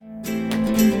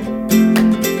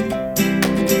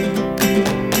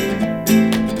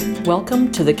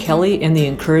Welcome to the Kelly and the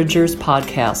Encouragers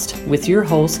podcast with your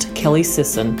host, Kelly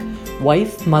Sisson,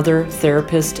 wife, mother,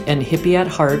 therapist, and hippie at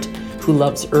heart who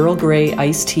loves Earl Grey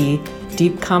iced tea,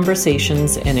 deep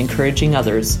conversations, and encouraging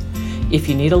others. If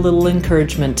you need a little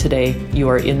encouragement today, you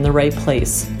are in the right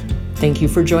place. Thank you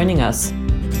for joining us.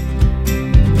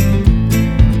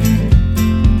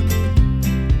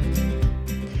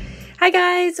 Hi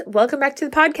guys, welcome back to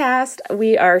the podcast.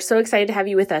 We are so excited to have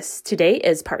you with us. Today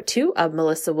is part 2 of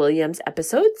Melissa Williams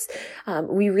episodes.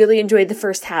 We really enjoyed the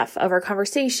first half of our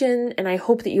conversation, and I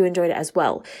hope that you enjoyed it as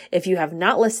well. If you have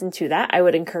not listened to that, I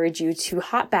would encourage you to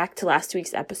hop back to last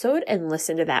week's episode and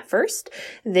listen to that first.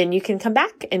 Then you can come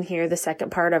back and hear the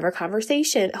second part of our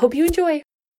conversation. Hope you enjoy.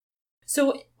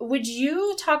 So would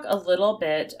you talk a little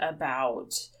bit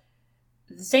about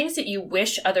the things that you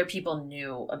wish other people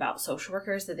knew about social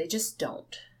workers that they just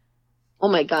don't? Oh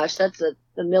my gosh, that's a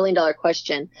 $1 million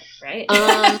question. Right?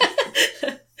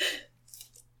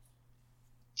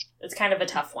 It's kind of a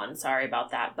tough one. Sorry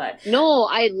about that, but no,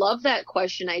 I love that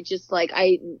question. I just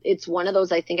it's one of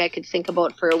those I think I could think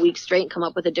about for a week straight and come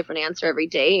up with a different answer every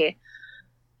day.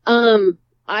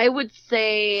 I would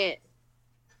say,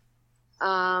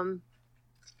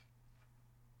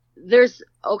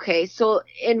 so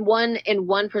in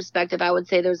one perspective, I would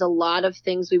say there's a lot of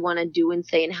things we want to do and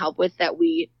say and help with that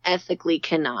we ethically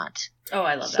cannot. Oh,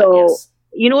 I love that. So, yes.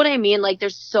 You know what I mean? Like,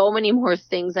 there's so many more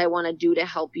things I want to do to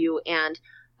help you.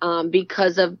 And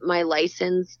because of my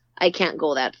license, I can't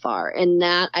go that far. And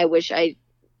that I wish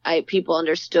people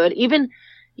understood. Even,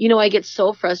 I get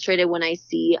so frustrated when I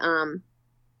see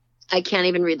I can't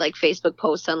even read like Facebook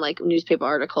posts on like newspaper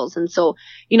articles. And so,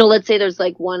 let's say there's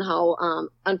like one how,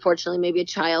 unfortunately, maybe a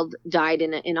child died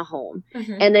in a home.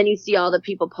 Mm-hmm. And then you see all the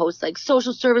people post like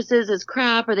social services is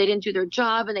crap, or they didn't do their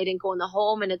job and they didn't go in the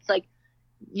home. And it's like,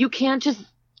 you can't just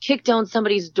kick down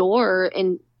somebody's door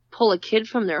and pull a kid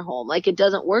from their home. Like, it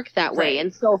doesn't work that way.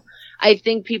 And so I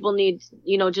think people need,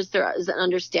 just there is an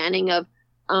understanding of,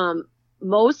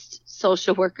 most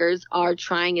social workers are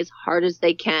trying as hard as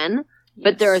they can.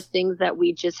 But there are things that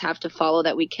we just have to follow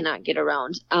that we cannot get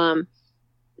around.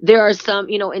 There are some,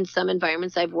 in some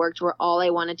environments I've worked where all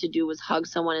I wanted to do was hug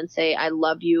someone and say, I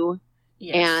love you.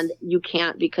 Yes. And you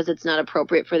can't because it's not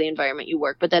appropriate for the environment you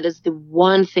work. But that is the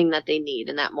one thing that they need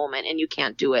in that moment, and you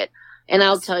can't do it. And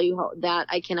I'll tell you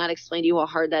I cannot explain to you how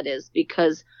hard that is,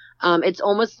 because it's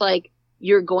almost like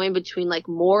you're going between like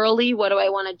morally, what do I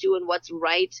want to do and what's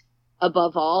right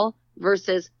above all,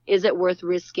 versus is it worth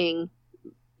risking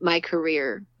my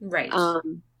career. Right.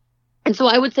 And so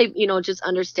I would say, just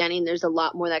understanding there's a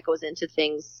lot more that goes into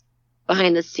things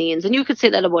behind the scenes. And you could say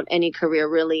that about any career,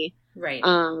 really. Right.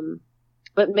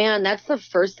 But man, that's the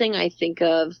first thing I think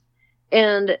of.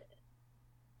 And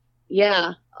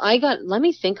yeah, let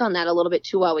me think on that a little bit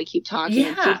too while we keep talking. Yeah.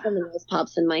 And see if something else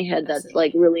pops in my head that's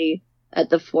like really at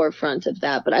the forefront of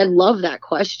that. But I love that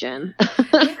question.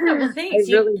 Yeah, well, thanks.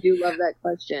 I really do love that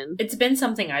question. It's been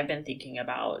something I've been thinking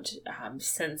about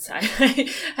since I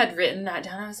had written that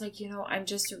down. I was like, I'm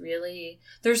just really,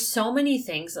 there's so many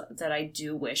things that I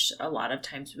do wish a lot of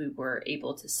times we were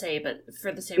able to say, but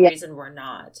for the same reason we're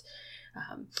not.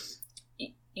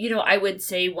 I would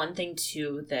say one thing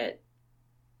too that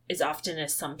is often an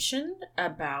assumption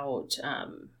about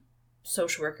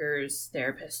social workers,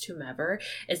 therapists, whomever,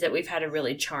 is that we've had a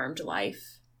really charmed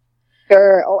life.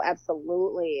 Sure. Oh,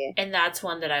 absolutely. And that's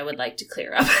one that I would like to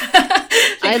clear up.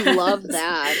 I love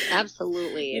that.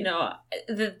 Absolutely.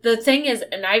 The thing is,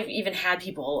 and I've even had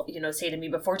people, say to me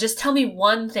before, just tell me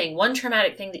one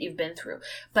traumatic thing that you've been through.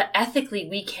 But ethically,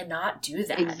 we cannot do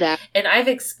that. Exactly. And I've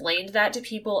explained that to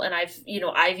people. And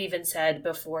I've even said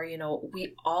before,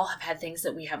 we all have had things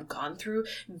that we have gone through,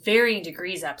 varying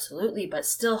degrees, absolutely, but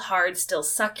still hard, still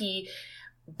sucky.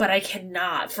 But I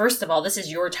cannot. First of all, this is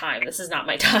your time. This is not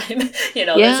my time.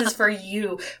 This is for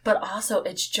you. But also,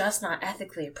 it's just not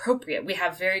ethically appropriate. We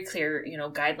have very clear,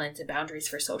 guidelines and boundaries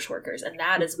for social workers. And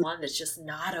that is one that's just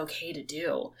not okay to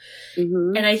do.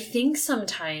 Mm-hmm. And I think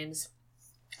sometimes,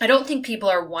 I don't think people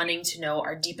are wanting to know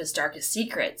our deepest, darkest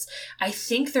secrets. I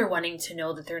think they're wanting to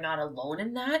know that they're not alone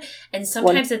in that. And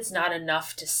sometimes it's not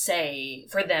enough to say,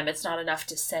 for them, it's not enough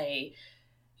to say,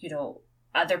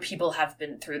 other people have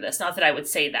been through this. Not that I would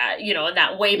say that, in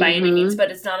that way by any means,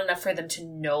 but it's not enough for them to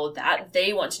know that.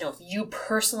 They want to know if you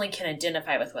personally can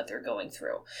identify with what they're going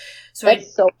through. So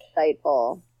that's so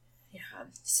insightful. Yeah.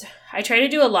 So I try to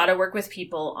do a lot of work with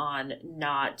people on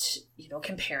not,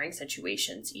 comparing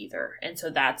situations either. And so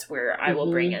that's where I will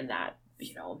bring in that,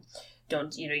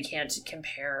 you can't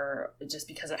compare just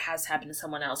because it has happened to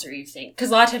someone else, or you think, because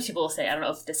a lot of times people will say, I don't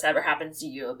know if this ever happens to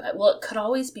you, but it could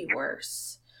always be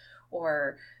worse.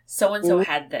 Or so-and-so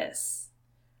had this.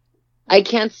 I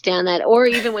can't stand that. Or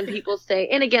even when people say,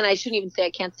 and again, I shouldn't even say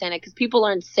I can't stand it, because people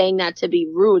aren't saying that to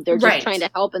be rude. They're just trying to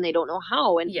help and they don't know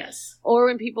how. And yes. Or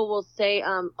when people will say,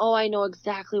 oh, I know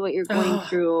exactly what you're going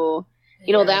through.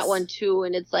 You know, that one too.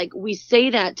 And it's like, we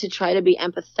say that to try to be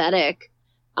empathetic,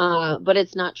 but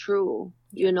it's not true,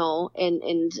 you know,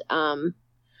 and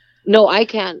no,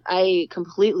 I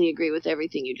completely agree with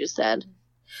everything you just said.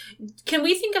 Can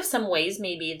we think of some ways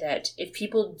maybe that if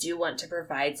people do want to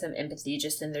provide some empathy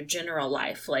just in their general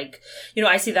life, like, you know,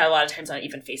 I see that a lot of times on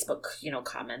even Facebook, you know,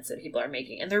 comments that people are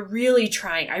making, and they're really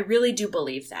trying. I really do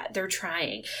believe that they're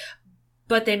trying,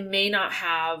 but they may not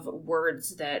have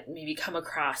words that maybe come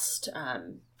across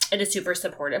in a super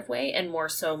supportive way, and more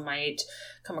so might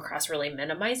come across really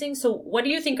minimizing. So what do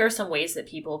you think are some ways that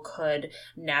people could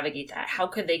navigate that? How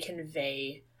could they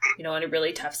convey, you know, in a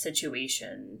really tough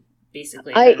situation,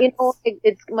 basically?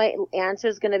 It's my answer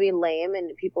is going to be lame,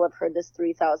 and people have heard this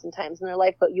 3,000 times in their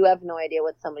life, but you have no idea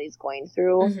what somebody's going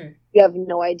through. Mm-hmm. You have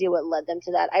no idea what led them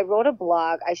to that. I wrote a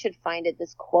blog. I should find it,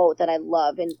 this quote that I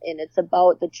love, and it's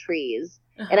about the trees.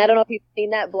 Uh-huh. And I don't know if you've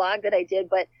seen that blog that I did,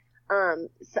 but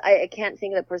so I can't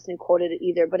think of the person who quoted it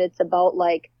either, but it's about,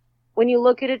 like, when you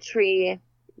look at a tree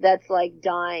that's like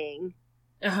dying,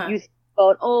 you think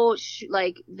about,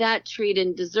 like, that tree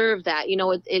didn't deserve that. You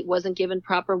know, it wasn't given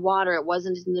proper water. It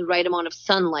wasn't in the right amount of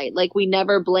sunlight. Like, we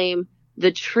never blame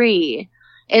the tree.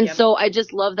 And so I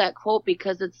just love that quote,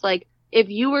 because it's like, if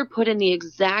you were put in the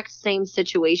exact same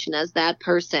situation as that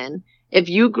person, if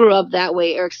you grew up that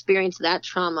way or experienced that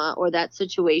trauma or that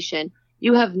situation,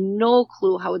 you have no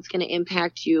clue how it's going to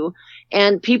impact you.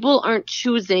 And people aren't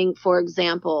choosing, for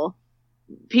example,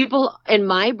 people in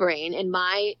my brain, in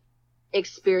my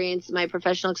experience, my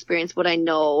professional experience, what I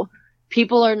know,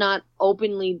 people are not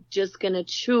openly just going to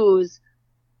choose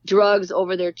drugs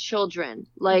over their children.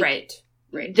 Like,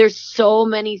 right. There's so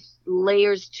many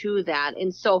layers to that.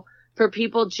 And so for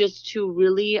people just to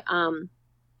really,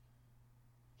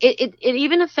 it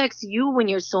even affects you when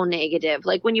you're so negative,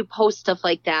 like when you post stuff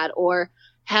like that or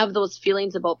have those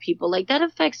feelings about people, like that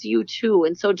affects you too.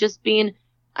 And so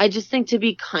I just think to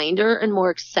be kinder and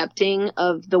more accepting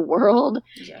of the world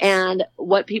and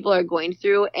what people are going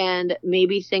through, and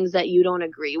maybe things that you don't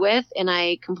agree with. And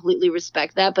I completely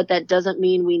respect that, but that doesn't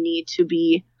mean we need to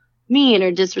be mean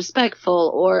or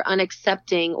disrespectful or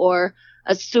unaccepting or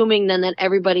assuming then that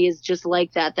everybody is just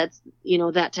like that. That's, you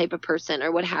know, that type of person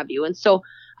or what have you. And so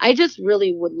I just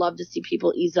really would love to see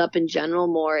people ease up in general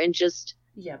more and just,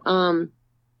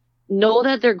 know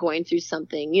that they're going through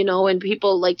something, you know, and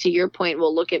people, like, to your point,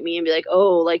 will look at me and be like,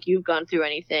 oh, like, you've gone through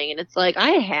anything. And it's like, I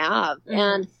have. Mm-hmm.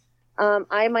 And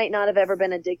I might not have ever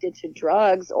been addicted to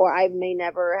drugs, or I may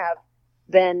never have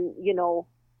been, you know,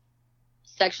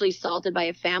 sexually assaulted by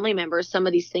a family member, some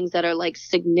of these things that are, like,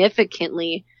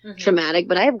 significantly traumatic,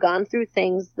 but I have gone through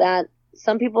things that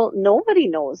some people, nobody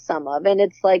knows some of. And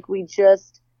it's like, we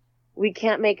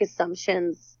can't make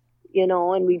assumptions, you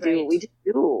know, and we just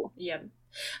do. Yeah.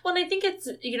 Well, and I think it's,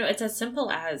 you know, it's as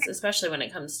simple as, especially when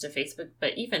it comes to Facebook,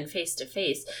 but even face to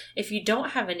face, if you don't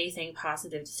have anything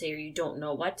positive to say or you don't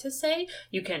know what to say,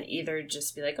 you can either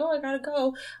just be like, oh, I gotta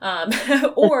go.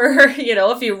 Or, you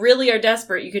know, if you really are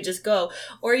desperate, you could just go,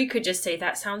 or you could just say,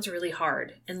 that sounds really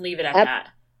hard, and leave it at that.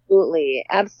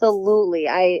 Absolutely.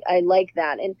 I like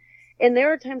that. And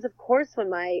there are times, of course, when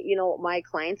my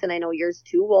clients, and I know yours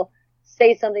too, will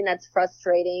say something that's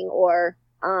frustrating or,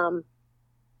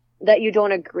 that you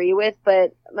don't agree with,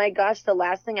 but my gosh, the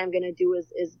last thing I'm going to do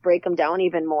is break them down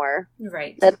even more.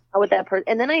 Right. That's not what that person,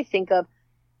 and then I think of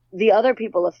the other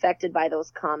people affected by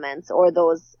those comments or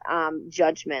those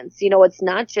judgments. You know, it's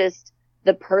not just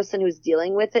the person who's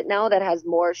dealing with it now that has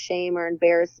more shame or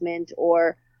embarrassment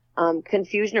or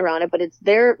confusion around it, but it's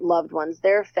their loved ones,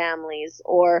 their families,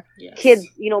 or kids,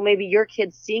 you know, maybe your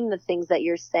kids seeing the things that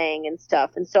you're saying and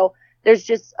stuff. And so there's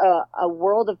just a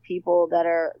world of people that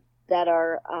are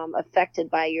affected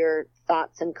by your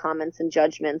thoughts and comments and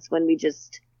judgments when we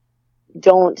just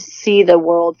don't see the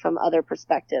world from other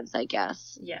perspectives, I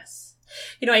guess. Yes.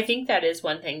 You know, I think that is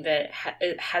one thing that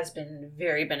has been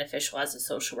very beneficial as a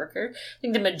social worker. I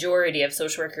think the majority of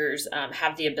social workers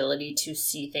have the ability to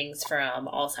see things from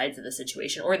all sides of the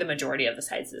situation, or the majority of the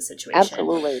sides of the situation.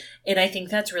 Absolutely. And I think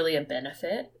that's really a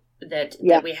benefit that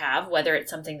we have, whether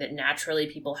it's something that naturally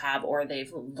people have or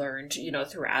they've learned, you know,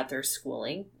 throughout their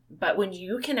schooling. But when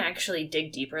you can actually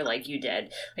dig deeper like you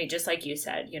did, like just like you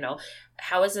said, you know,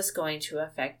 how is this going to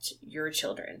affect your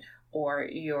children or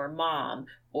your mom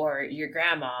or your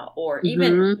grandma or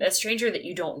even a stranger that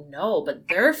you don't know, but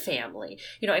their family?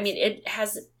 You know, I mean, it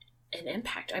has an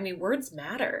impact. I mean, words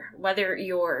matter, whether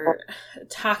you're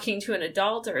talking to an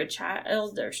adult or a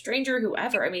child or a stranger,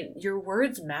 whoever. I mean, your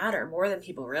words matter more than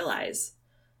people realize.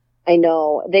 I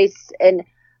know and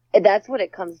that's what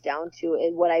it comes down to.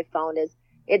 And what I found is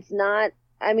it's not,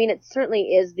 I mean, it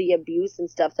certainly is the abuse and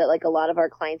stuff that like a lot of our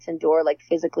clients endure, like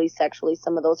physically, sexually,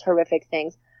 some of those horrific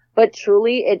things. But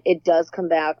truly, it does come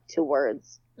back to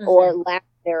words or lack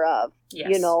thereof,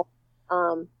 you know?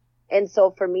 And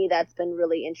so for me, that's been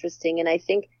really interesting. And I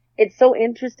think it's so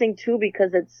interesting too,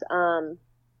 because it's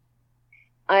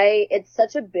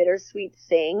such a bittersweet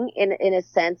thing in a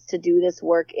sense to do this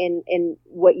work in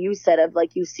what you said of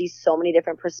like, you see so many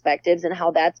different perspectives and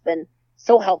how that's been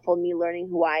so helpful in me learning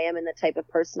who I am and the type of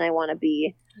person I want to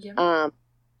be. Yeah.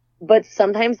 But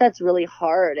sometimes that's really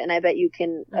hard. And I bet you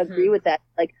can agree with that.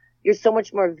 Like, you're so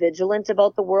much more vigilant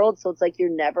about the world. So it's like, you're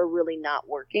never really not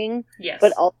working. Yes.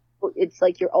 But also it's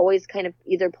like, you're always kind of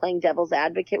either playing devil's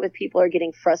advocate with people or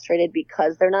getting frustrated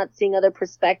because they're not seeing other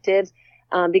perspectives.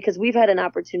 Because we've had an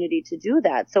opportunity to do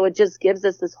that. So it just gives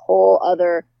us this whole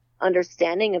other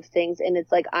understanding of things. And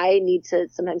it's like, I need to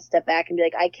sometimes step back and be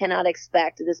like, I cannot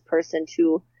expect this person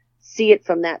to see it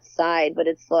from that side. But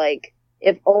it's like,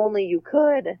 if only you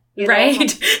could, you right?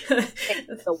 know,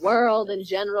 the world in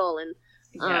general. And,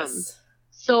 yes.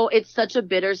 So it's such a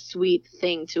bittersweet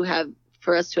thing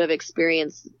for us to have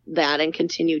experienced that and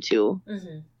continue to.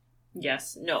 Mm-hmm.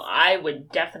 Yes. No, I would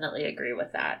definitely agree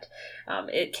with that.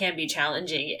 It can be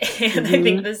challenging. And I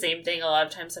think the same thing. A lot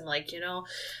of times I'm like,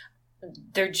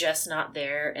 they're just not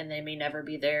there and they may never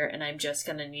be there. And I'm just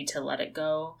going to need to let it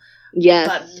go. Yes.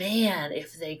 But man,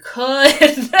 if they could,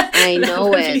 I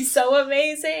know that would be so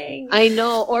amazing. I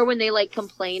know. Or when they like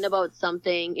complain about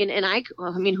something and I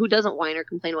mean, who doesn't whine or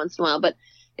complain once in a while, but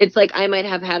it's like, I might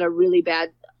have had a really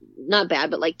not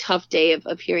bad, but like tough day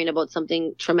of hearing about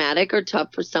something traumatic or tough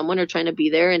for someone or trying to be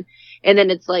there. And then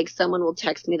it's like someone will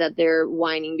text me that they're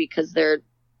whining because their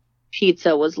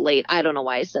pizza was late. I don't know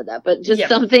why I said that, but just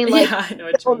something like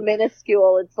so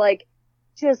minuscule. It's like,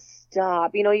 just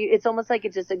stop. It's almost like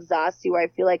it just exhausts you, where I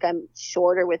feel like I'm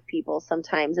shorter with people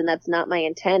sometimes. And that's not my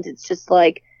intent. It's just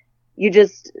like,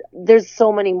 there's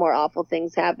so many more awful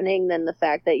things happening than the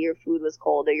fact that your food was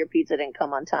cold or your pizza didn't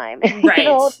come on time. Right.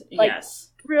 Yes.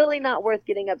 Really not worth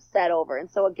getting upset over. And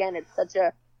so again, it's such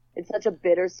a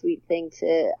bittersweet thing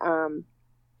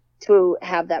to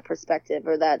have that perspective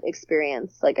or that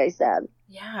experience, like I said.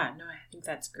 Yeah, no, I think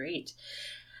that's great.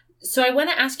 So I want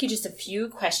to ask you just a few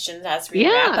questions as we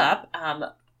wrap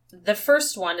up. The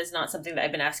first one is not something that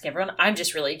I've been asking everyone. I'm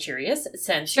just really curious,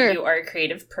 since you are a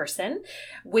creative person.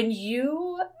 When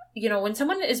when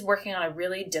someone is working on a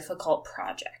really difficult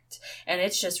project and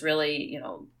it's just really,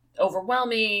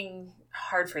 overwhelming,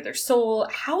 hard for their soul,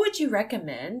 how would you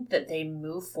recommend that they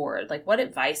move forward? Like, what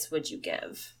advice would you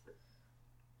give?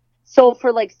 So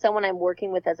for like someone I'm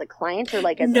working with as a client, or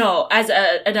like as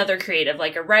another creative,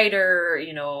 like a writer, a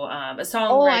songwriter.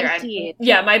 Oh, I see.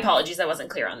 Yeah, my apologies, I wasn't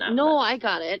clear on that. No, I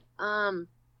got it.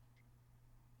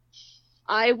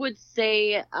 I would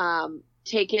say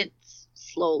take it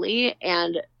slowly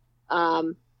and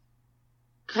I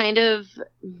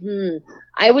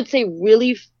would say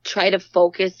really try to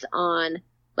focus on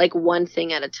like one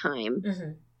thing at a time.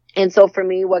 Mm-hmm. And so for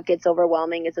me, what gets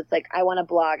overwhelming is it's like, I want to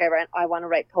blog. I want to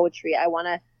write poetry. I want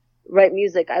to write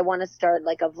music. I want to start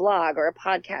like a vlog or a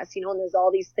podcast, and there's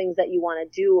all these things that you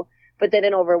want to do, but then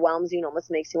it overwhelms you and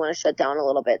almost makes you want to shut down a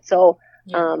little bit. So,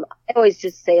 I always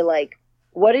just say like,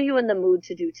 what are you in the mood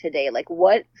to do today? Like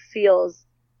what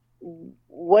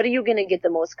are you going to get the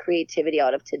most creativity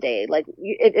out of today? Like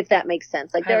if that makes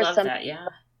sense. Like there are some,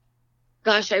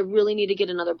 gosh, I really need to get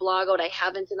another blog out. I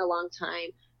haven't in a long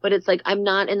time. But it's like, I'm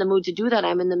not in the mood to do that.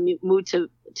 I'm in the mood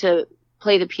to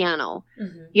play the piano,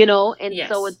 And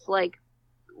so it's like,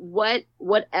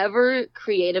 whatever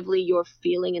creatively you're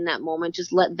feeling in that moment,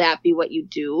 just let that be what you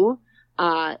do.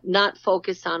 Not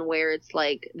focus on where it's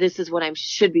like, this is what I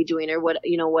should be doing or what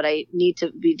I need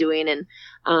to be doing. And,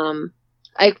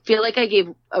 I feel like I gave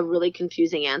a really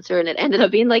confusing answer and it ended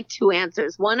up being like two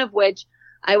answers. One of which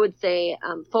I would say,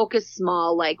 focus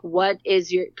small, like what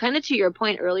is your, kind of to your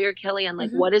point earlier, Kelly, on like,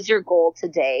 what is your goal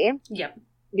today? Yep.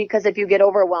 Because if you get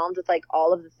overwhelmed with like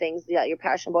all of the things that you're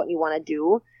passionate about and you want to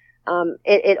do,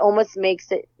 it almost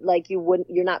makes it like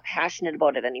you're not passionate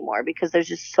about it anymore because there's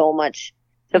just so much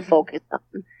to focus on.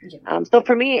 Yep. So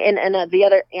for me, and the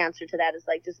other answer to that is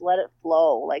like, just let it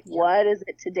flow. Like, what is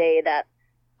it today that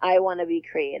I want to be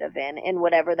creative in? And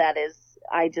whatever that is,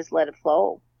 I just let it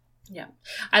flow. Yeah.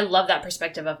 I love that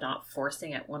perspective of not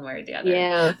forcing it one way or the other.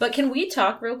 Yeah. But can we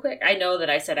talk real quick? I know that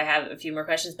I said I have a few more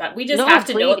questions, but we just No, have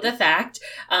to please. note the fact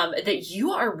that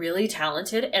you are really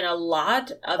talented in a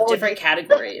lot of different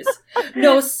categories.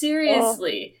 No,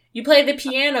 seriously. You play the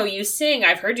piano, you sing.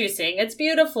 I've heard you sing. It's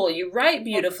beautiful. You write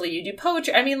beautifully. You do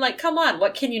poetry. I mean, like, come on.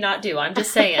 What can you not do? I'm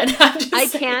just saying. I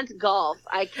can't golf.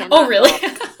 I cannot. Oh, really?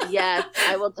 Golf. Yes,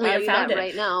 I will tell you that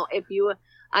right now.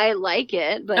 I like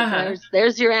it, but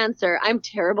there's your answer. I'm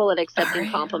terrible at accepting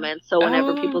compliments. So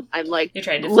whenever people, I'm like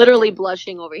literally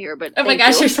blushing over here. But oh my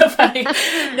gosh, you're so funny.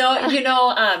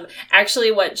 No,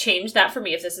 actually, what changed that for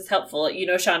me, if this is helpful,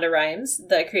 Shonda Rhimes,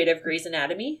 the creator of Grey's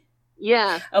Anatomy.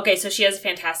 Yeah. Okay, so she has a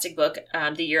fantastic book,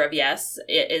 The Year of Yes.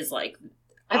 It is like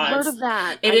I've heard of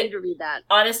that. I need to read that.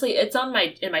 Honestly, it's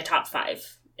in my top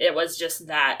 5. It was just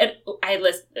that. And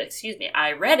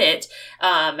I read it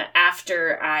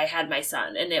after I had my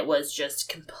son, and it was just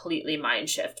completely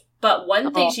mind shift. But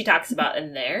one thing she talks about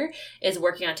in there is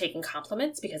working on taking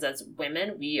compliments, because as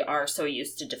women, we are so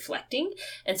used to deflecting.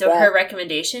 And so her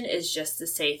recommendation is just to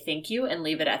say thank you and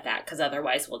leave it at that, because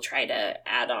otherwise we'll try to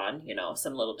add on,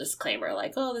 some little disclaimer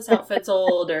like, oh, this outfit's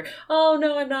old, or, oh,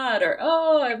 no, I'm not, or,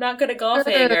 oh, I'm not good at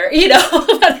golfing, or,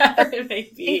 whatever it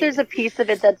may be. I think there's a piece of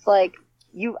it that's like,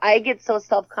 I get so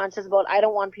self-conscious about, I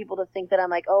don't want people to think that I'm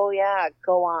like, oh yeah,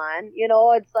 go on.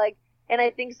 It's like, and I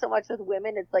think so much with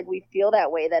women, it's like we feel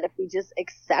that way, that if we just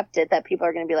accept it, that people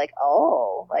are going to be like,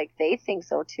 oh, like they think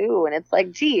so too. And it's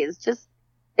like, geez,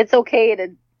 it's okay to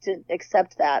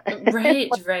accept that. Right.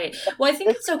 Well, I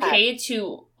think it's okay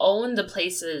to own the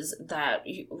places that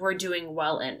we're doing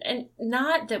well in. And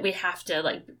not that we have to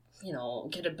like,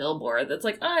 get a billboard that's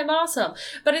like, oh, I'm awesome.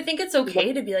 But I think it's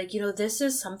okay to be like, this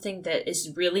is something that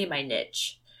is really my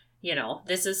niche.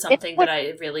 This is something that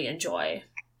I really enjoy.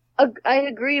 I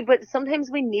agree, but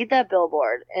sometimes we need that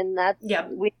billboard, and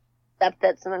we accept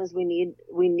that sometimes we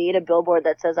need a billboard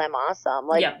that says I'm awesome.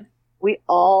 Like we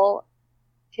all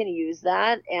can use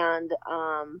that, and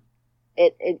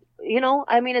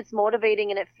it's motivating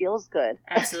and it feels good.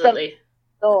 Absolutely.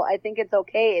 So I think it's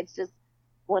okay. It's just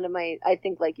I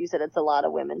think like you said, it's a lot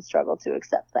of women struggle to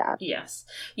accept that. Yes.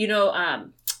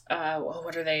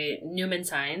 What are they? Newman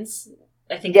Signs.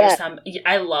 I think there's some,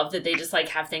 I love that they just like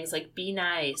have things like be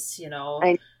nice,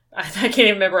 I can't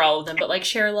even remember all of them, but like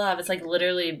share love. It's like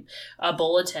literally a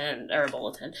billboard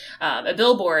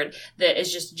that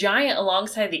is just giant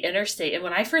alongside the interstate. And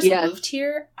when I first moved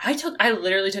here, I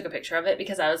literally took a picture of it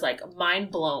because I was like mind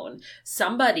blown.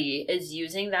 Somebody is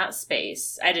using that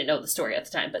space. I didn't know the story at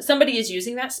the time, but somebody is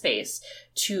using that space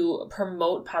to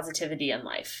promote positivity in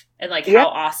life. And like, how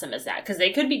awesome is that? Because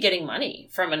they could be getting money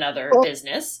from another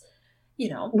business.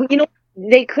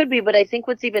 They could be, but I think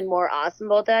what's even more awesome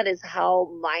about that is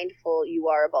how mindful you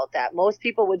are about that. Most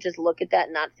people would just look at that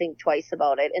and not think twice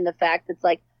about it. And the fact that's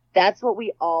like, that's what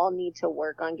we all need to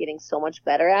work on getting so much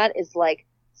better at, is like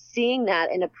seeing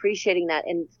that and appreciating that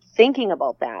and thinking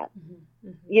about that. Mm-hmm.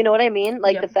 Mm-hmm. You know what I mean?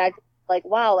 Like the fact, like,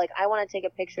 wow, like I want to take a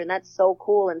picture and that's so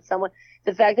cool. And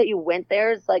the fact that you went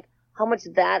there is like how much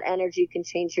that energy can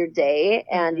change your day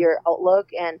and your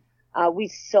outlook. And we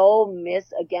so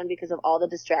miss, again, because of all the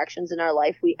distractions in our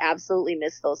life, we absolutely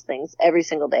miss those things every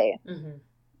single day. Mm-hmm.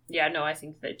 Yeah, no, I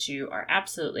think that you are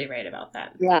absolutely right about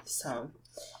that. Yeah. So,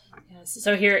 yes.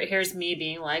 So here's me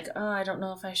being like, oh, I don't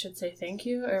know if I should say thank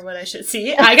you or what I should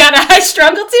see. I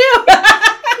struggle too.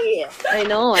 Yeah, I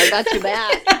know. I got you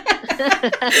back.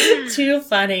 Too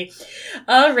funny.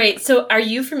 All right. So are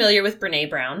you familiar with Brene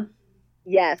Brown?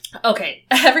 Yes. Okay.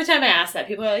 Every time I ask that,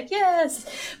 people are like, yes.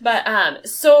 But,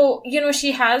 so,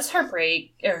 she has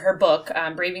her book,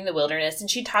 Braving the Wilderness, and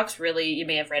she talks really, you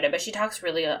may have read it, but she talks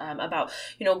really, about,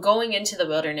 going into the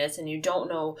wilderness and you don't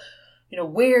know,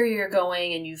 where you're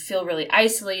going and you feel really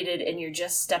isolated and you're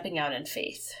just stepping out in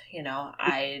faith.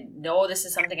 I know this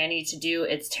is something I need to do.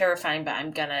 It's terrifying, but I'm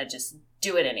gonna just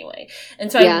do it anyway.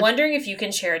 And so I'm wondering if you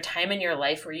can share a time in your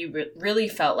life where you really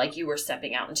felt like you were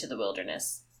stepping out into the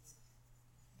wilderness.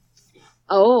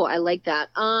 Oh, I like that.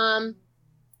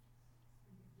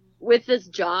 With this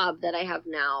job that I have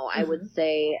now, I would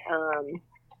say,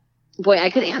 boy, I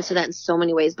could answer that in so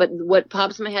many ways, but what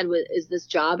pops in my head is this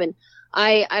job. And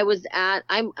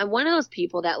I'm one of those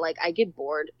people that like, I get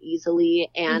bored easily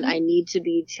and I need to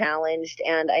be challenged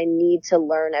and I need to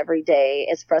learn every day.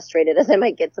 As frustrated as I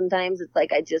might get sometimes, it's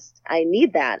like, I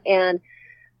need that. And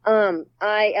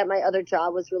I, at my other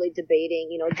job, was really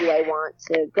debating, do I want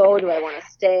to go? Do I want to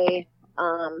stay?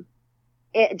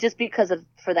 Just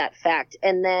for that fact.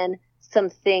 And then some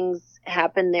things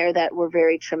happened there that were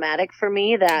very traumatic for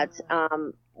me, that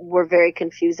were very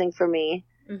confusing for me.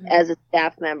 as a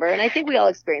staff member. And I think we all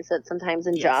experience that sometimes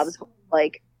in jobs,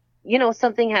 like, you know,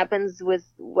 something happens with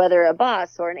whether a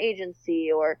boss or an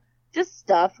agency or just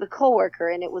stuff, the coworker,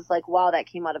 and it was like, wow, that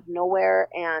came out of nowhere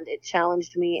and it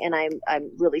challenged me, and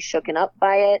I'm really shooken up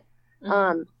by it.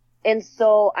 And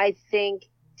so I think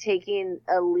taking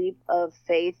a leap of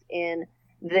faith in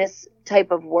this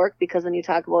type of work, because when you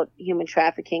talk about human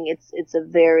trafficking, it's a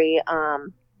very,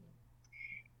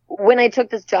 when I took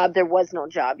this job, there was no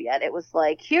job yet. It was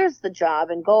like, here's the job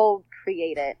and go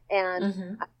create it. And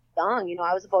I was young, you know,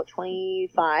 I was about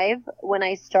 25 when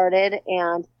I started,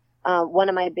 and one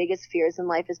of my biggest fears in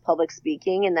life is public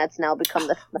speaking, and that's now become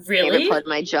the favorite part of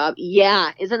my job.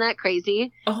 Yeah. Isn't that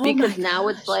crazy? Because now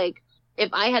it's like, if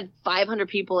I had 500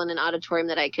 people in an auditorium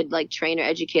that I could like train or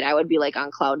educate, I would be like on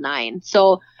cloud 9.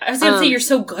 So I was going to say, you're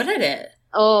so good at it.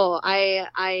 Oh,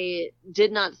 I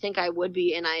did not think I would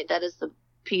be. And that is the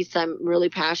piece I'm really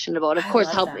passionate about. Of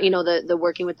course, you know, the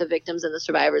working with the victims and the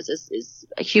survivors is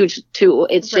a huge too.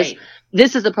 It's just,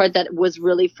 this is the part that was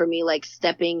really for me, like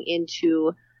stepping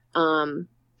into,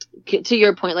 to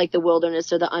your point, like the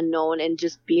wilderness or the unknown, and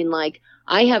just being like,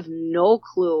 I have no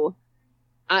clue.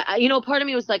 You know, part of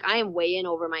me was like, I am way in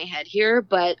over my head here,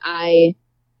 but I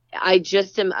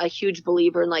just am a huge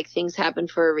believer in like things happen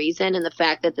for a reason. And the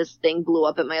fact that this thing blew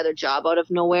up at my other job out of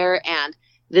nowhere, and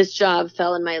this job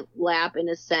fell in my lap in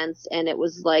a sense. And it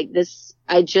was like this,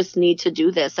 I just need to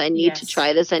do this. I need to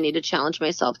try this. I need to challenge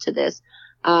myself to this.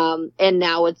 And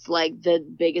now it's like the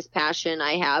biggest passion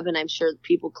I have. And I'm sure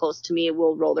people close to me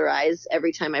will roll their eyes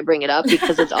every time I bring it up,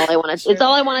 because it's all I want to, it's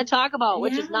all I want to talk about,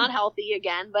 which is not healthy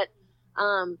again, but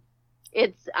and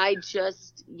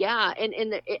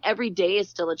every day is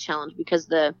still a challenge, because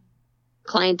the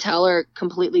clientele are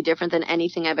completely different than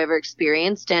anything I've ever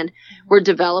experienced, and we're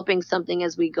developing something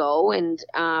as we go, and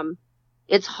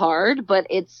it's hard, but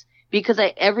it's because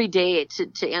every day,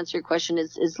 to answer your question,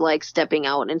 is like stepping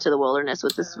out into the wilderness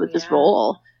with this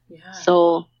role.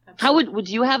 So how would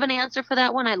you have an answer for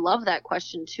that one? I love that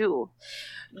question too.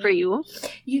 For you?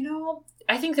 You know,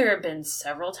 I think there have been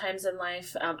several times in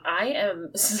life. I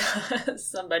am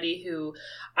somebody who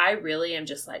I really am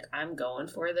just like, I'm going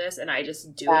for this, and I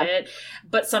just do it.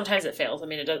 But sometimes it fails. I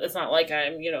mean, it's not like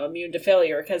I'm, you know, immune to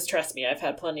failure, because trust me, I've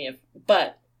had plenty of,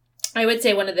 but I would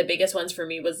say one of the biggest ones for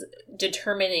me was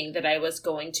determining that I was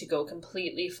going to go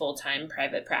completely full-time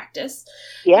private practice.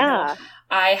 Yeah.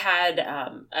 I had,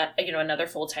 another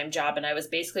full-time job, and I was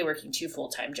basically working 2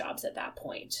 full-time jobs at that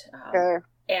point. Sure.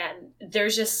 And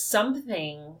there's just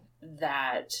something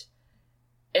that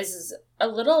is a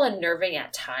little unnerving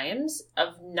at times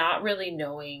of not really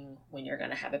knowing when you're going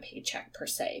to have a paycheck per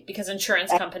se, because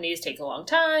insurance companies take a long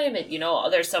time, and, you know,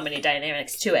 there's so many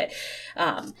dynamics to it.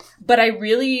 But I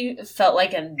really felt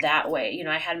like in that way, you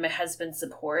know, I had my husband's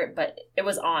support, but it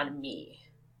was on me.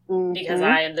 Because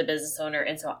I am the business owner,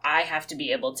 and so I have to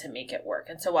be able to make it work.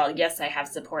 And so while, yes, I have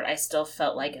support, I still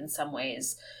felt like in some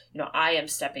ways, you know, I am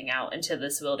stepping out into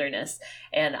this wilderness,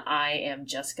 and I am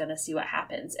just going to see what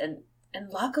happens. And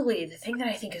luckily, the thing that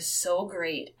I think is so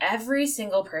great, every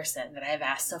single person that I've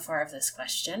asked so far of this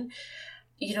question,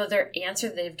 you know, their answer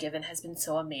they've given has been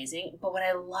so amazing. But what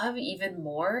I love even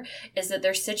more is that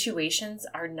their situations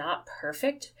are not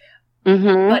perfect,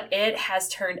 but it has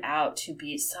turned out to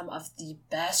be some of the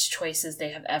best choices they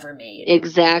have ever made.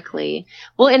 Exactly.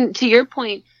 Well, and to your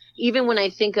point, even when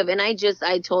I think of, and I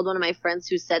told one of my friends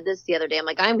who said this the other day, I'm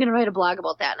like, I'm going to write a blog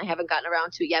about that, and I haven't gotten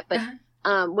around to it yet.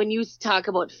 But when you talk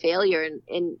about failure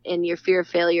and your fear of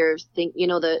failure, you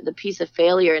know, the piece of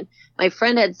failure, and my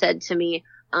friend had said to me,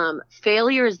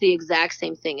 failure is the exact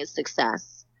same thing as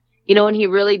success. You know, and he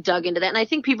really dug into that. And I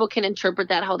think people can interpret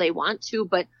that how they want to,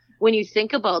 but when you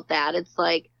think about that, it's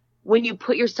like when you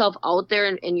put yourself out there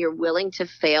and you're willing to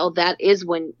fail, that is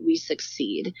when we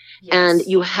succeed. Yes. And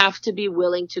you have to be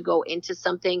willing to go into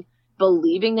something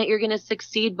believing that you're going to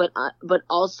succeed, but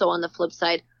also on the flip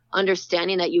side,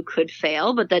 understanding that you could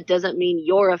fail, but that doesn't mean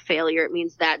you're a failure. It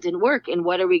means that didn't work, and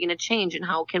what are we going to change, and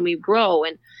how can we grow?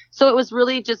 And so it was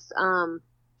really just,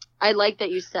 I like that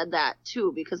you said that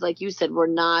too, because like you said, we're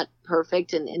not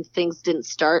perfect, and things didn't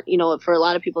start, you know, for a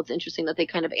lot of people, it's interesting that they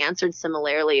kind of answered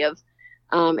similarly of,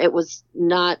 it was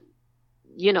not,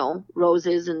 you know,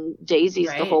 roses and daisies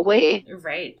the whole way.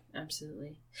 Right.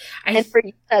 Absolutely. And for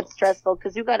you, that's stressful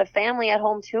because you got a family at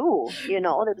home too. You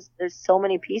know, there's so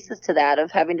many pieces to that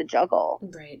of having to juggle.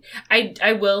 Right.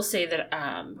 I will say that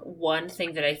one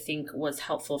thing that I think was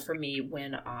helpful for me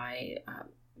when I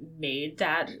made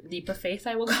that leap of faith,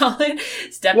 I will call it,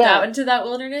 stepped out into that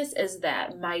wilderness, is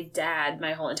that my dad,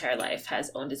 my whole entire life,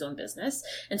 has owned his own business.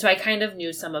 And so I kind of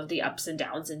knew some of the ups and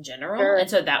downs in general. Sure. And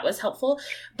so that was helpful.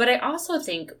 But I also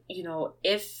think, you know,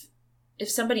 if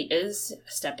somebody is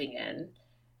stepping in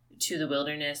to the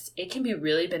wilderness, it can be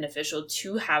really beneficial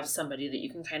to have somebody that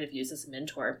you can kind of use as a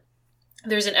mentor.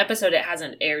 There's an episode, it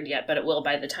hasn't aired yet, but it will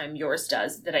by the time yours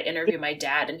does, that I interview my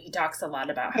dad, and he talks a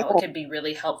lot about how it could be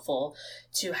really helpful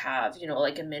to have, you know,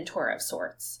 like a mentor of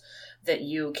sorts that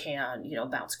you can, you know,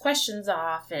 bounce questions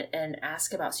off and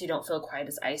ask about, so you don't feel quite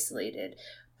as isolated.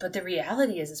 But the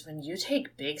reality is when you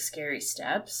take big, scary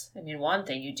steps, I mean, one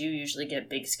thing, you do usually get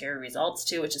big, scary results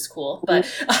too, which is cool. But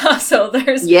so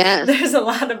there's a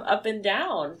lot of up and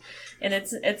down, and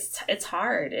it's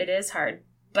hard. It is hard.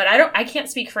 But I can't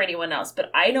speak for anyone else, but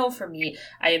I know for me,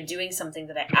 I am doing something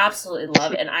that I absolutely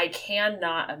love, and I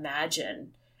cannot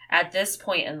imagine at this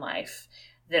point in life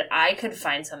that I could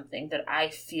find something that I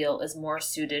feel is more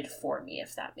suited for me,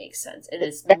 if that makes sense. It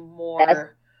is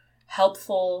more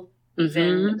helpful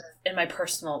even in my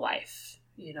personal life,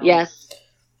 you know? Yes.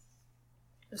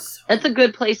 So. That's a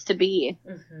good place to be.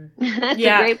 That's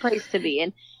a great place to be.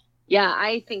 And yeah,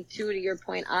 I think too, to your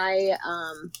point, I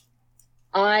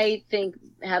think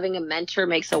having a mentor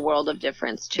makes a world of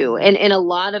difference too. And in a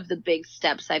lot of the big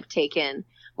steps I've taken,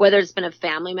 whether it's been a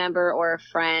family member or a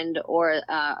friend or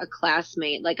a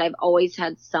classmate, like I've always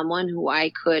had someone who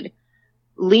I could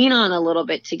lean on a little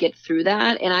bit to get through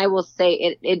that. And I will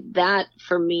say that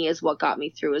for me is what got me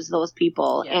through, is those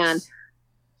people. Yes.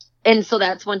 And so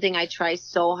that's one thing I try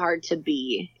so hard to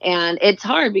be. And it's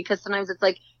hard because sometimes it's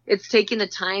like, it's taking the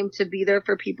time to be there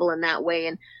for people in that way.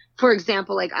 And for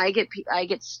example, like I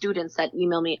get students that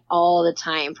email me all the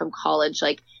time from college,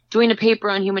 like doing a paper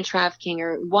on human trafficking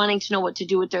or wanting to know what to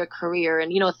do with their career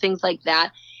and, you know, things like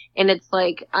that. And it's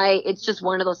like, it's just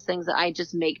one of those things that I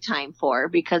just make time for,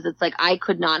 because it's like, I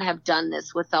could not have done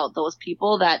this without those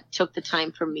people that took the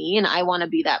time for me. And I want to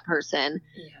be that person,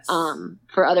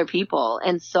 for other people.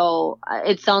 And so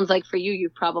it sounds like for you,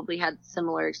 you've probably had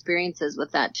similar experiences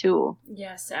with that too.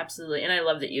 Yes, absolutely. And I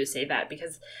love that you say that,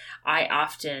 because I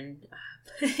often,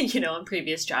 you know, in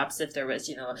previous jobs, if there was,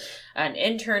 you know, an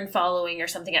intern following or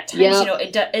something at times, you know,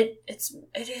 it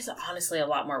is honestly a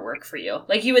lot more work for you.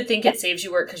 Like you would think it saves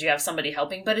you work because you have somebody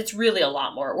helping, but it's really a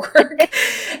lot more work.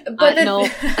 But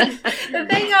the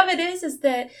thing of it is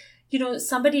that, you know,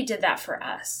 somebody did that for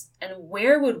us, and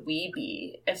where would we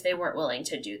be if they weren't willing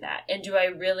to do that? And do I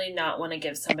really not want to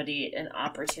give somebody an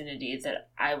opportunity that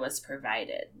I was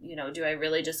provided? You know, do I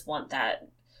really just want that,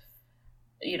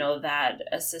 you know, that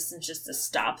assistance just to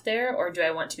stop there? Or do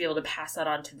I want to be able to pass that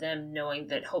on to them, knowing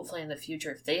that hopefully in the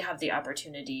future, if they have the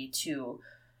opportunity to,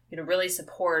 you know, really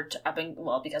support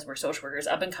because we're social workers,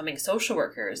 up and coming social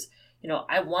workers, you know,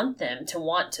 I want them to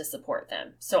want to support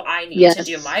them. So I need to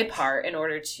do my part in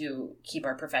order to keep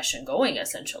our profession going,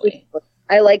 essentially.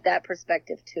 I like that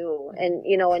perspective too. And,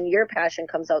 you know, and your passion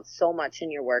comes out so much in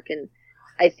your work. And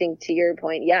I think to your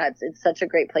point, it's such a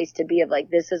great place to be, of like,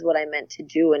 this is what I meant to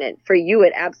do. And for you,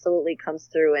 it absolutely comes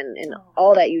through in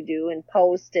all that you do and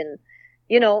post and,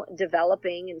 you know,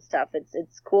 developing and stuff.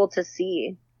 It's cool to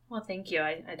see. Well, thank you.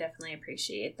 I definitely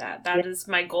appreciate that. That is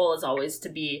my goal, is always to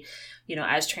be, you know,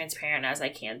 as transparent as I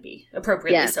can be,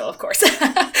 appropriately so, of course.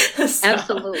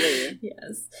 Absolutely.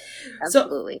 Yes.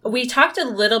 Absolutely. So we talked a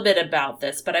little bit about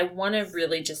this, but I want to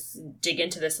really just dig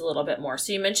into this a little bit more.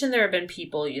 So you mentioned there have been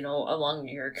people, you know, along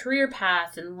your career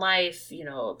path and life, you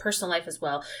know, personal life as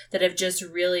well, that have just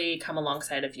really come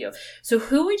alongside of you. So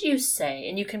who would you say,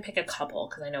 and you can pick a couple,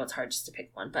 because I know it's hard just to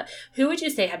pick one, but who would you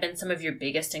say have been some of your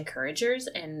biggest encouragers,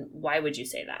 and why would you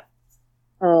say that?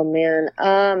 Oh man.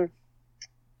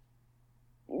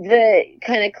 The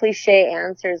kind of cliche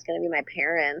answer is going to be my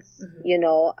parents. You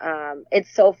know,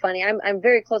 it's so funny. I'm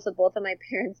very close with both of my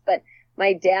parents, but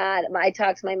my dad, I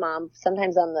talk to my mom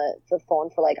sometimes on the phone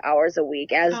for like hours a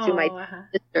week, as do my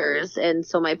sisters. And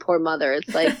so my poor mother,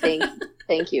 it's like,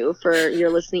 thank you for your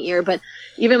listening ear. But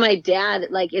even my dad,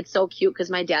 like, it's so cute because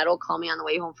my dad will call me on the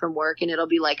way home from work, and it'll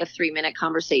be like a 3-minute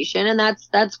conversation. And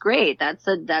that's great. That's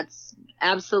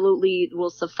absolutely will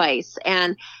suffice.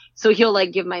 And so he'll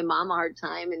like give my mom a hard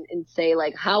time and say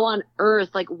like, how on earth,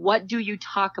 like, what do you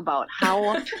talk about?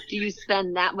 How do you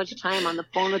spend that much time on the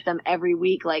phone with them every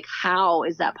week? Like, how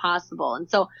is that possible? And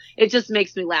so it just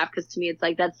makes me laugh, because to me, it's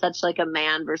like, that's such like a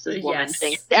man versus woman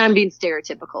thing. I'm being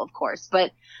stereotypical, of course,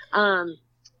 but,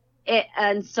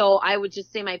 and so I would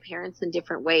just say my parents in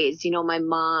different ways. You know, my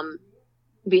mom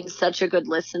being such a good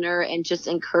listener and just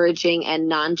encouraging and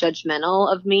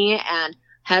non-judgmental of me, and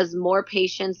has more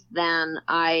patience than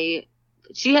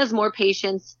she has more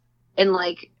patience and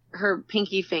like her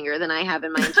pinky finger than I have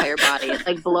in my entire body. It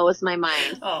like blows my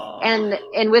mind. Aww.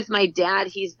 And with my dad,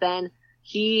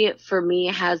 he for me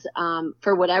has,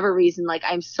 for whatever reason, like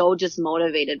I'm so just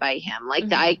motivated by him.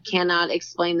 Like I cannot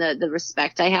explain the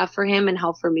respect I have for him, and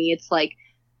how for me, it's like,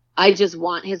 I just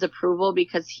want his approval,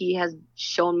 because he has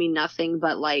shown me nothing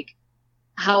but like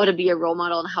how to be a role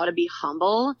model and how to be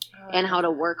humble and how to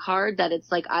work hard, that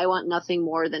it's like, I want nothing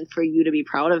more than for you to be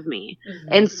proud of me.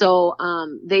 And so,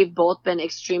 they've both been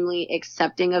extremely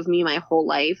accepting of me my whole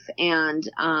life. And,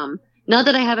 not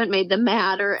that I haven't made them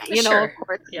mad, or, you know, of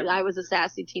course, I was a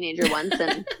sassy teenager once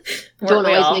and don't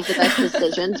always make the best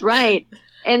decisions. Right.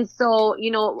 And so,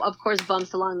 you know, of course,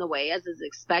 bumps along the way, as is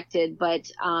expected. But,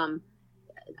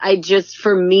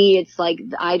 for me, it's like,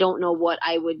 I don't know what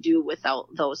I would do without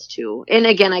those two. And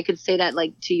again, I could say that,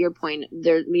 like, to your point,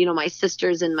 there, you know, my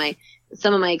sisters and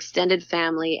some of my extended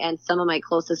family and some of my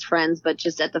closest friends, but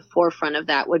just at the forefront of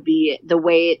that would be the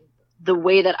way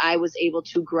that I was able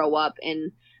to grow up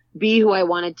and be who I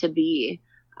wanted to be.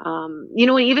 You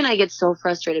know, and even I get so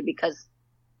frustrated because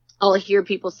I'll hear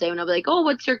people say, when I'll be like, oh,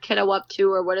 what's your kiddo up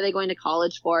to? Or what are they going to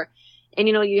college for? And,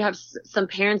 you know, you have some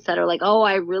parents that are like, oh,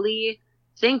 I really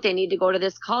think they need to go to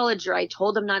this college, or I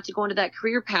told them not to go into that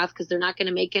career path because they're not going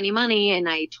to make any money, and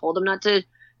I told them not to,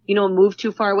 you know, move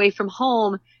too far away from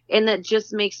home. And that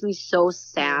just makes me so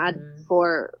sad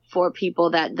for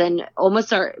people that then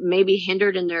almost are maybe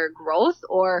hindered in their growth,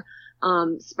 or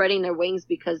spreading their wings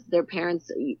because their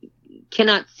parents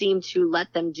cannot seem to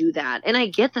let them do that. And I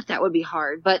get that would be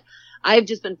hard, but I've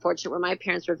just been fortunate where my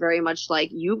parents were very much like,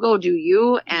 you go do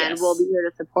you, and we'll be here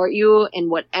to support you in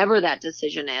whatever that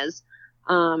decision is.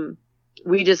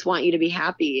 We just want you to be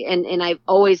happy. And I've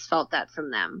always felt that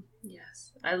from them.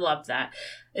 Yes. I love that.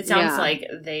 It sounds like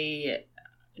they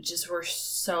just were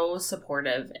so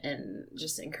supportive and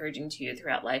just encouraging to you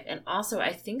throughout life. And also,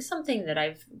 I think something that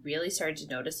I've really started to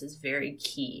notice is very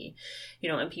key, you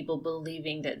know, in people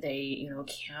believing that they, you know,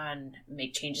 can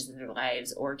make changes in their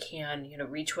lives or can, you know,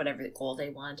 reach whatever goal they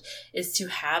want, is to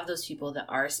have those people that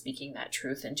are speaking that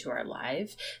truth into our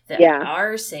life, that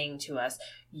are saying to us,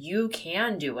 you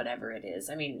can do whatever it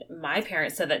is. I mean, my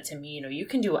parents said that to me, you know, you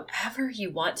can do whatever you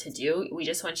want to do. We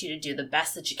just want you to do the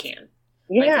best that you can.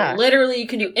 Yeah. Like, literally, you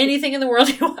can do anything in the world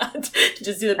you want.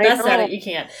 Just do the best at it you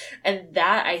can. And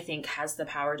that, I think, has the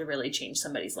power to really change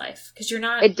somebody's life. Because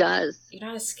it does. You're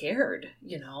not as scared,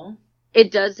 you know?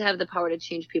 It does have the power to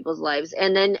change people's lives.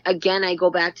 And then, again, I go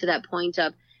back to that point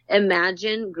of,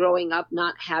 imagine growing up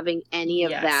not having any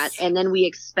of that. And then we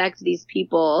expect these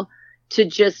people to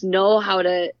just know how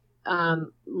to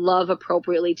love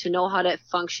appropriately, to know how to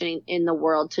function in the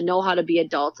world, to know how to be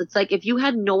adults. It's like, if you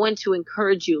had no one to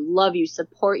encourage you, love you,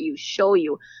 support you, show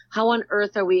you, how on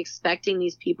earth are we expecting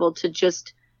these people to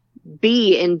just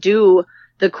be and do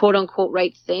the quote unquote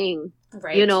right thing?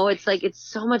 Right. You know, it's like, it's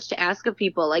so much to ask of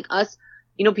people like us,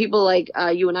 you know, people like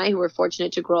you and I, who were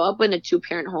fortunate to grow up in a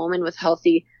 2-parent home and with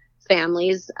healthy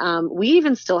families. We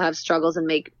even still have struggles and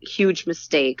make huge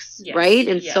mistakes. Right.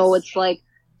 And so it's like,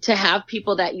 to have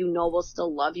people that you know will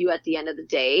still love you at the end of the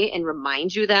day and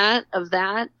remind you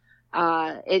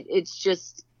it's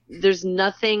just, there's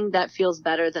nothing that feels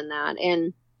better than that.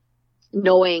 And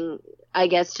knowing, I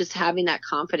guess, just having that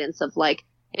confidence of like,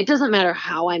 it doesn't matter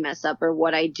how I mess up or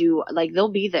what I do, like, they'll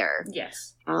be there.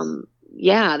 Yes.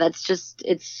 That's just,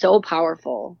 it's so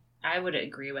powerful. I would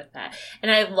agree with that.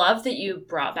 And I love that you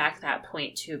brought back that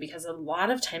point too, because a lot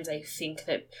of times I think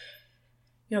that,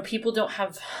 you know, people don't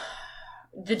have,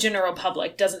 the general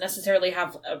public doesn't necessarily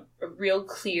have a real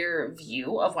clear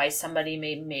view of why somebody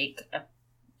may make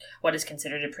what is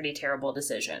considered a pretty terrible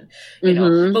decision, you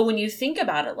know. But when you think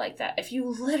about it like that, if you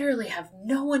literally have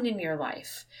no one in your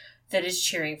life that is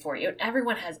cheering for you, and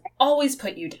everyone has always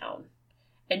put you down,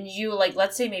 and you, like,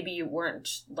 let's say maybe you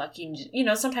weren't lucky, you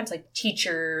know, sometimes like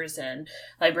teachers and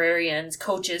librarians,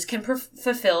 coaches can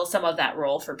fulfill some of that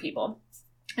role for people,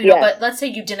 you know, but let's say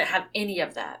you didn't have any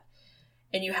of that.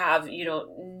 And you have, you know,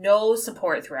 no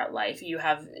support throughout life. You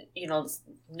have, you know,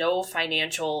 no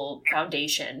financial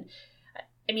foundation.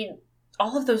 I mean,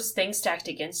 all of those things stacked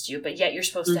against you, but yet you're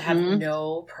supposed to have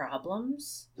no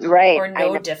problems. Right. Or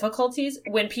no difficulties.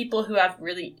 When people who have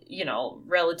really, you know,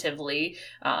 relatively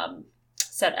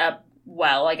set up,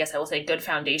 well, I guess I will say good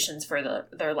foundations for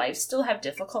their life still have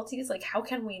difficulties. Like, how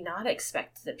can we not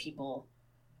expect that people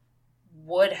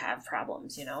would have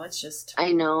problems, you know? It's just,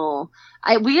 I know,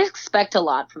 we expect a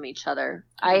lot from each other.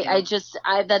 I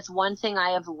that's one thing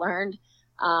I have learned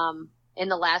in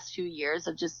the last few years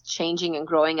of just changing and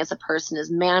growing as a person is,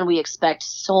 man, we expect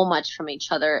so much from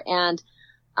each other. And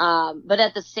but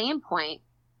at the same point,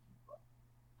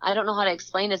 I don't know how to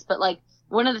explain this, but like,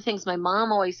 one of the things my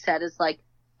mom always said is like,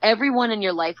 everyone in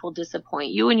your life will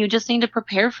disappoint you, and you just need to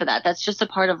prepare for that. That's just a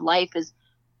part of life. Is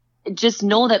just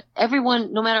know that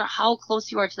everyone, no matter how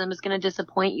close you are to them, is going to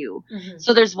disappoint you. Mm-hmm.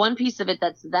 So there's one piece of it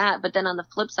that's that, but then on the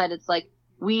flip side, it's like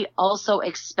we also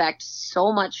expect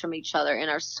so much from each other and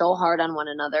are so hard on one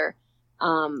another.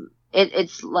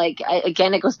 It's like,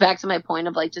 again, it goes back to my point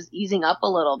of like just easing up a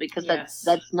little, because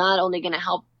that's not only going to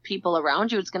help people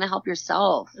around you, it's going to help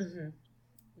yourself. Mm-hmm.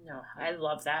 No, I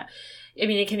love that. I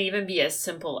mean, it can even be as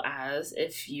simple as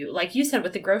if you, like you said,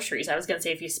 with the groceries, I was going to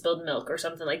say if you spilled milk or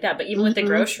something like that, but even with the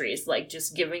groceries, like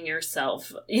just giving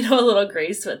yourself, a little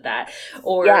grace with that.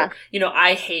 Or,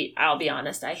 I'll be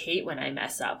honest, I hate when I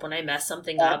mess up, when I mess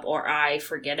something up or I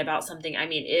forget about something. I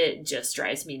mean, it just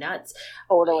drives me nuts.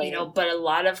 Totally. But a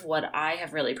lot of what I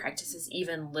have really practiced is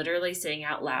even literally saying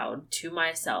out loud to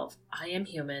myself, I am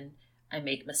human. I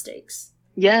make mistakes.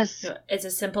 Yes. It's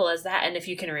as simple as that. And if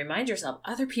you can remind yourself,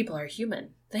 other people are human.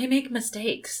 They make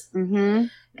mistakes. Mm-hmm.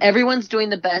 Everyone's doing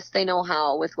the best they know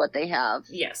how with what they have.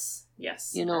 Yes. I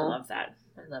love that.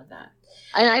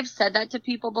 And I've said that to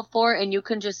people before, and you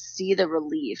can just see the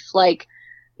relief. Like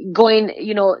going,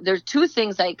 there's two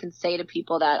things I can say to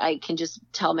people that I can just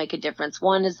tell make a difference.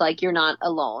 One is like, you're not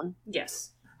alone.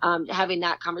 Yes. Having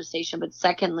that conversation. But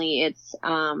secondly, it's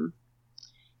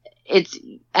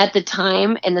at the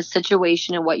time and the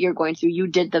situation and what you're going through, you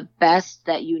did the best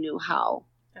that you knew how.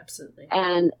 Absolutely.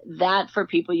 And that for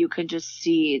people, you could just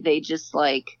see, they just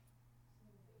like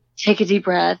take a deep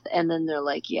breath, and then they're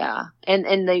like, yeah. And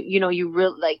they,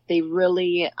 they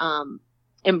really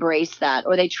embrace that,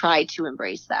 or they try to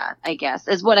embrace that, I guess,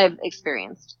 is what I've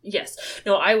experienced. Yes.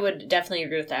 No, I would definitely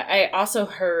agree with that. I also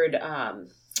heard,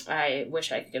 I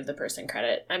wish I could give the person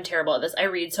credit. I'm terrible at this. I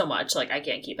read so much, like I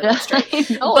can't keep it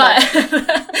straight. But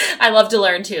I love to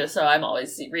learn too, so I'm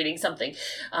always reading something.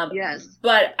 Yes.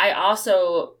 But I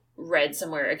also read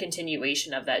somewhere a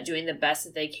continuation of that, doing the best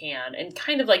that they can, and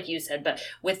kind of like you said, but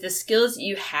with the skills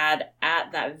you had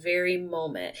at that very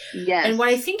moment. Yes. And what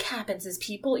I think happens is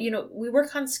people, we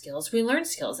work on skills, we learn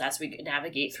skills as we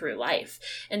navigate through life.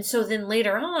 And so then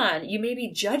later on, you may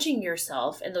be judging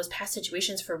yourself in those past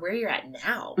situations for where you're at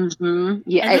now. Mm-hmm.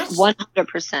 Yeah,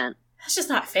 100%. That's just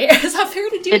not fair. It's not fair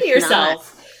to do to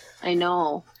yourself. Not. I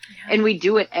know. Yeah. And we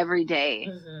do it every day.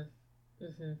 Mm-hmm.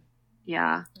 Mm-hmm.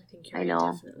 Yeah. I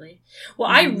know. Definitely. Well,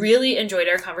 I really enjoyed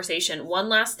our conversation. One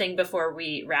last thing before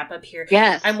we wrap up here.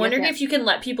 Yes. I'm wondering if you can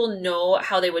let people know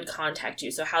how they would contact you.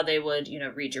 So how they would,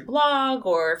 read your blog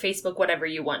or Facebook, whatever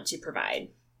you want to provide.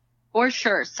 For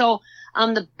sure. So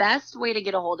the best way to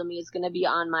get a hold of me is going to be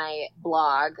on my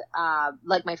blog,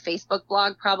 like my Facebook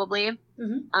blog probably.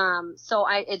 Mm-hmm. So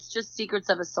it's just Secrets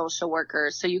of a Social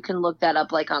Worker. So you can look that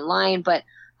up like online, but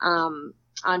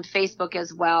on Facebook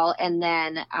as well. And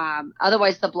then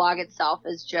otherwise the blog itself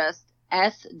is just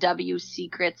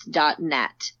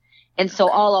swsecrets.net. And so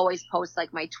I'll always post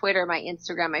like my Twitter, my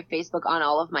Instagram, my Facebook on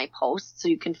all of my posts. So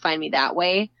you can find me that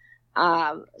way.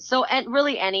 And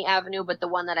really any avenue, but the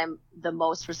one that I'm the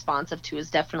most responsive to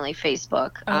is definitely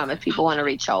Facebook. If people want to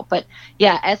reach out, but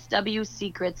yeah,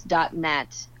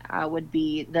 swsecrets.net would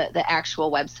be the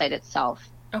actual website itself.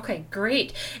 Okay,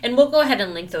 great. And we'll go ahead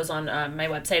and link those on my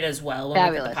website as well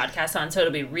when we put the podcast on, so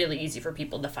it'll be really easy for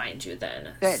people to find you then.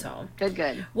 Good. So.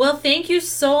 Good. Well, thank you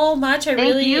so much. I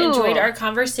really enjoyed our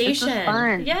conversation. This was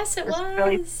fun. Yes, it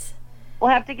was.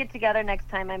 We'll have to get together next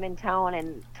time I'm in town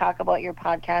and talk about your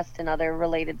podcast and other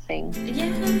related things.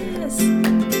 Yes.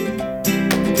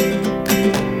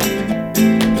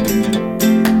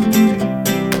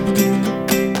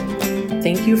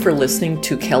 Thank you for listening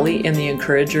to Kelly and the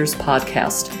Encouragers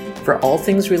podcast. For all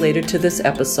things related to this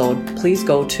episode, please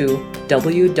go to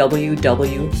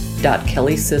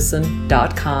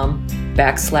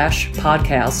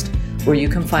www.kellysisson.com/podcast, where you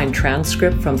can find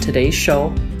transcript from today's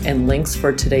show and links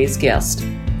for today's guest.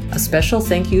 A special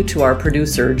thank you to our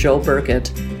producer, Joe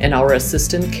Burkett, and our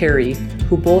assistant, Carrie,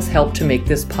 who both helped to make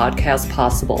this podcast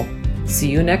possible.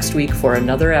 See you next week for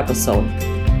another episode.